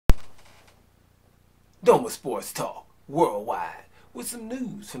Doma Sports Talk worldwide with some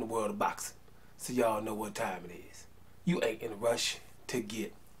news from the world of boxing, so y'all know what time it is. You ain't in a rush to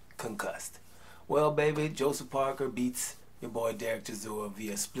get concussed. Well, baby, Joseph Parker beats your boy Dereck Chisora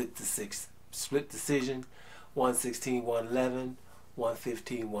via split decision, 116-111,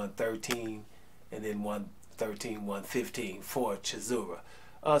 115-113, and then 113-115 for Chisora.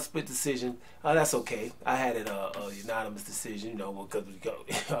 Split decision. That's okay. I had it a unanimous decision, because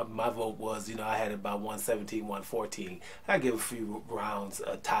my vote was, I had it about 117-114. I give a few rounds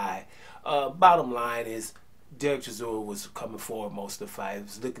a tie. Bottom line is, Dereck Chisora was coming forward most of the fight. It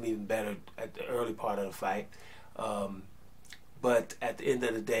was looking even better at the early part of the fight. But at the end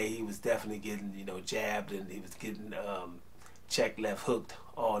of the day, he was definitely getting, jabbed, and he was getting checked left hooked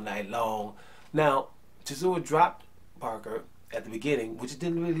all night long. Now, Chisora dropped Parker at the beginning, which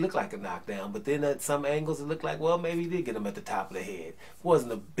didn't really look like a knockdown, but then at some angles it looked like, well, maybe he did get him at the top of the head. It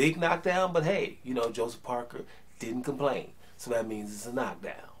wasn't a big knockdown, but hey, Joseph Parker didn't complain, so that means it's a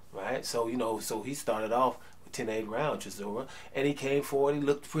knockdown, right? So, so he started off with 10-8 round, Chisora, and he came forward, he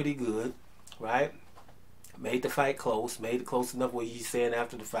looked pretty good, right? Made the fight close, made it close enough where he's saying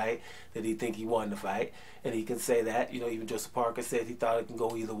after the fight that he think he won the fight, and he can say that, even Joseph Parker said he thought it can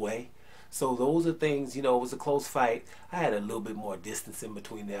go either way. So those are things, it was a close fight. I had a little bit more distance in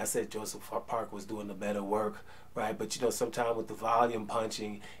between there. I said Joseph Parker was doing the better work, right? But sometimes with the volume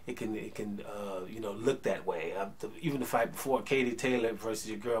punching, it can look that way. Even the fight before, Katie Taylor versus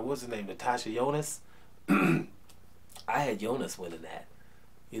your girl, what's her name, Natasha Jonas? I had Jonas winning that.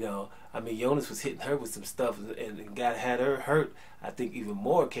 Jonas was hitting her with some stuff and had her hurt. I think even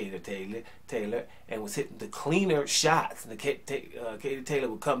more Katie Taylor, and was hitting the cleaner shots. And Katie Taylor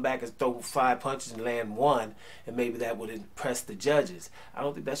would come back and throw 5 punches and land 1, and maybe that would impress the judges. I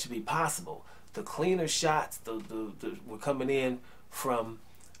don't think that should be possible. The cleaner shots were coming in from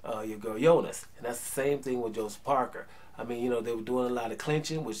your girl Jonas, and that's the same thing with Joseph Parker. They were doing a lot of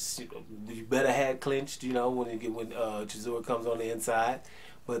clinching, which you better had clinched, when Chisora comes on the inside.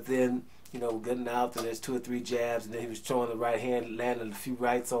 But then, getting out, and there's 2 or 3 jabs, and then he was throwing the right hand, landing a few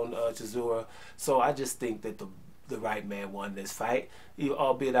rights on Chisora. So I just think that the right man won this fight,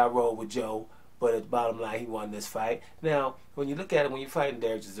 albeit I rolled with Joe, but at the bottom line, he won this fight. Now, when you look at it, when you're fighting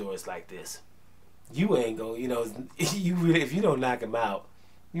Dereck Chisora, it's like this. You ain't going, if you don't knock him out,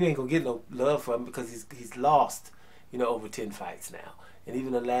 you ain't going to get no love from him, because he's lost, over 10 fights now. And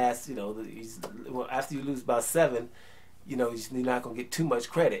even the last, after you lose about 7, you're not going to get too much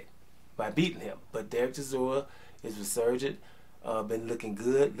credit by beating him. But Dereck Chisora is resurgent, been looking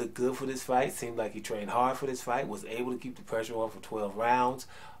good, looked good for this fight. Seemed like he trained hard for this fight, was able to keep the pressure on for 12 rounds.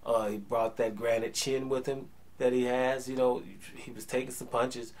 He brought that granite chin with him that he has. He was taking some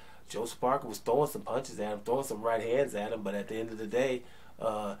punches. Joseph Parker was throwing some punches at him, throwing some right hands at him, but at the end of the day,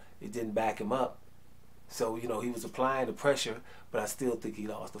 it didn't back him up. So, he was applying the pressure, but I still think he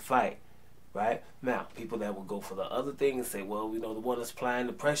lost the fight. Right? Now, people that will go for the other thing and say, well, the one that's applying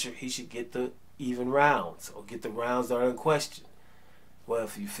the pressure, he should get the even rounds, or get the rounds that are in question. Well,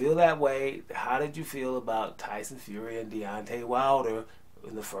 if you feel that way, how did you feel about Tyson Fury and Deontay Wilder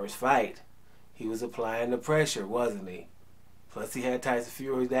in the first fight? He was applying the pressure, wasn't he? Plus, he had Tyson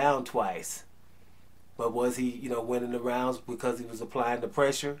Fury down twice. But was he, winning the rounds because he was applying the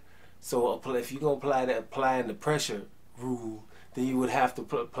pressure? So if you're going to applying the pressure rule, then you would have to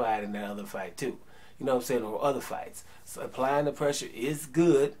apply it in that other fight too. You know what I'm saying? Or other fights. So applying the pressure is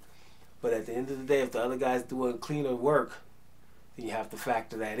good, but at the end of the day, if the other guy's doing cleaner work, then you have to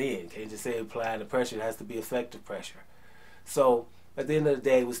factor that in. Can't just say applying the pressure. It has to be effective pressure. So at the end of the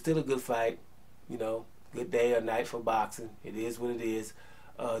day, it was still a good fight. Good day or night for boxing. It is what it is.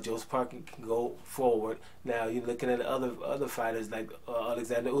 Joseph Parker can go forward. Now you're looking at other fighters like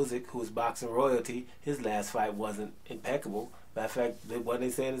Alexander Usyk, who was boxing royalty. His last fight wasn't impeccable. Matter of fact, wasn't they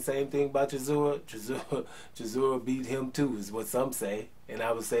saying the same thing about Chisora? Chisora beat him too, is what some say. And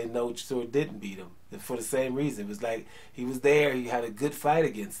I would say no, Chisora didn't beat him for the same reason. It was like he was there, he had a good fight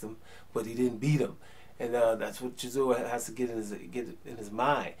against him, but he didn't beat him. And that's what Chisora has to get in his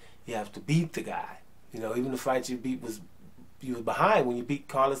mind. You have to beat the guy. Even the fight you beat you were behind when you beat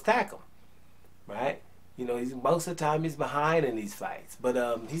Carlos Takam, right? Most of the time he's behind in these fights, but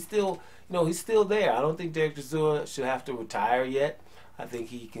he's still, he's still there. I don't think Dereck Chisora should have to retire yet. I think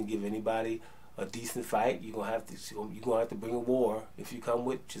he can give anybody a decent fight. You're gonna have to bring a war if you come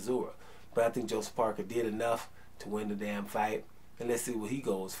with Chisora. But I think Joseph Parker did enough to win the damn fight, and let's see where he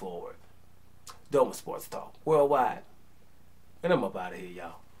goes forward. Doma Sports Talk worldwide, and I'm up out of here,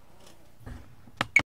 y'all.